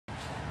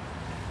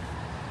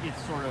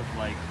it's sort of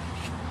like...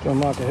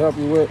 Something I can help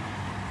you with?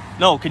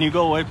 No, can you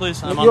go away,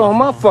 please? You're on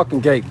my fucking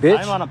gate, bitch.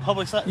 I'm on a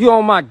public site. You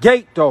on my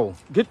gate, though.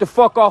 Get the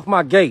fuck off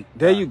my gate.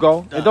 There you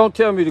go. Done. And don't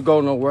tell me to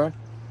go nowhere.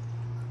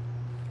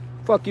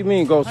 Fuck you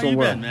mean go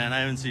somewhere? How you been, man? I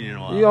haven't seen you in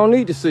a while. You don't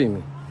need to see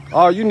me.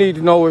 All you need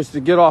to know is to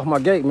get off my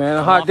gate, man.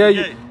 And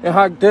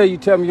how dare you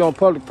tell me you're on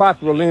public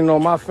property leaning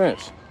on my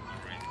fence?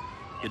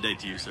 Good day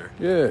to you, sir.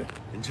 Yeah.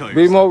 Enjoy yourself.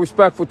 Be more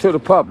respectful to the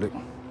public.